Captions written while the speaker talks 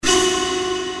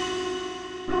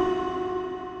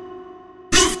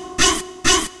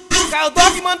Caio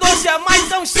Doog mandou chamar,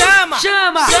 então chama.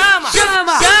 Chama, chama,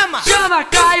 chama, chama, chama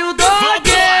Caio Doog.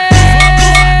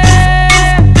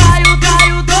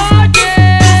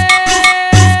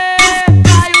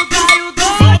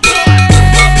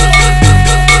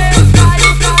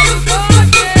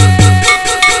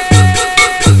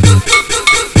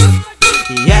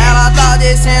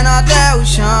 Descendo até o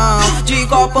chão, de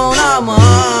copão na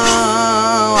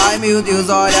mão. Ai meu Deus,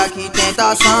 olha que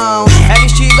tentação. Ela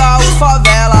instiga os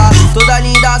favela, toda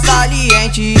linda,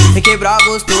 saliente, requebrar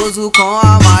gostoso com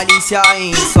a malícia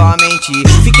em sua mente.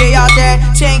 Fiquei até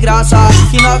sem graça,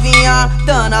 que novinha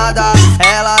danada.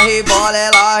 Ela rebola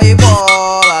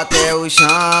até o chão.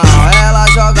 Ela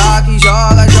joga que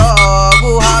joga, joga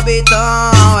o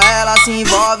rabetão. Ela se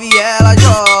envolve, ela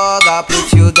joga pro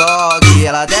tio Doog.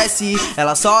 Ela desce,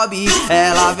 ela sobe,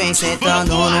 ela vem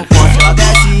sentando no pote. Ela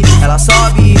desce, ela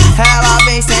sobe, ela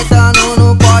vem sentando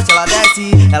no pote. Ela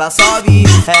desce, ela sobe,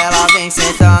 ela vem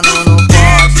sentando no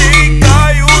pote.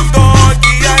 Cai o Doog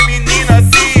e a menina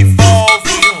se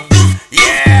envolve.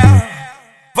 Yeah,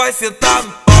 vai sentar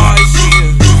no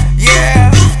poste.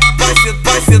 Yeah,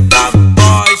 vai sentar no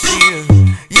poste.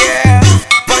 Yeah,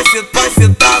 vai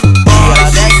sentar no poste. Ela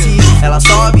desce, ela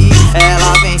sobe,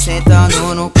 ela vem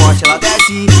sentando no pote. Ela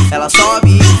desce, ela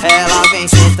sobe, ela vem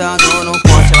sentando no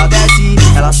pote. Ela desce,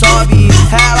 ela sobe,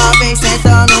 ela vem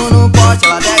sentando no pote.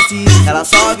 Ela desce, ela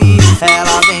sobe,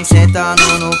 ela vem sentando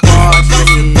no pote.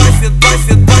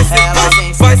 Ela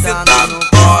vem sentando no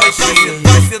pote.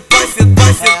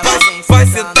 Vai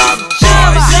sentar no poste.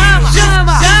 Chama,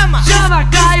 chama, chama, chama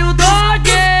Caio Doog.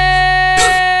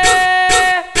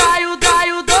 Caio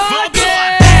Doog.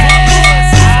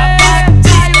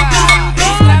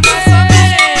 Entra na sua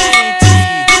mente,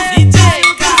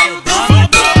 DJCaaio,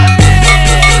 Doog.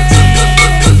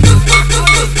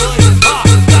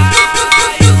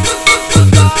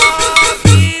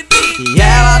 E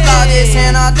ela tá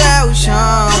descendo até o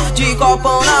chão, de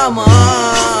copão na mão.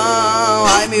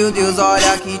 Ai meu Deus,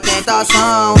 olha que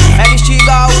tentação. Ela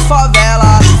instiga os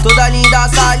favela, toda linda,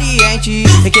 saliente,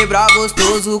 requebrar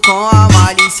gostoso com a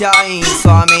malícia em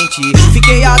sua mente.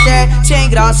 Fiquei até sem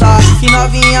graça, que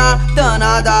novinha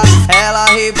danada. Ela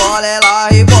rebola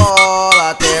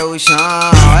até o chão.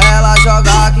 Ela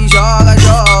joga que joga,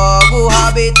 joga o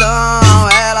rabetão.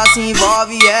 Ela se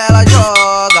envolve, ela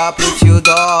joga pro tio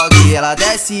Doog. Ela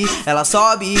desce, ela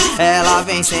sobe, ela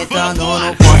vem sentando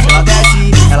no pote. Ela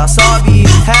desce, ela sobe,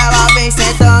 ela vem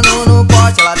sentando no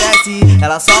pote. Ela desce,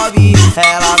 ela sobe,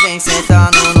 ela vem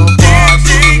sentando no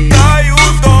pote. Cai o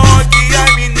Doog e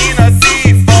a menina se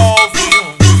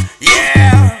envolve.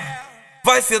 Yeah,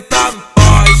 vai sentar no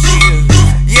poste.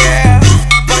 Yeah,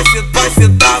 vai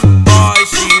sentar no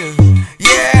poste.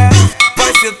 Yeah,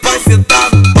 vai sentar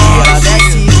no poste. Ela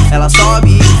desce, ela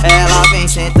sobe, ela vem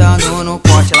sentando no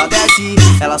pote. Ela desce,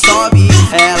 ela sobe,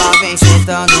 ela vem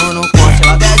sentando no pote.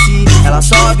 Ela desce, ela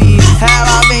sobe,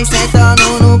 ela vem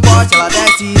sentando no pote. Ela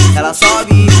desce, ela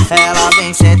sobe, ela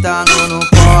vem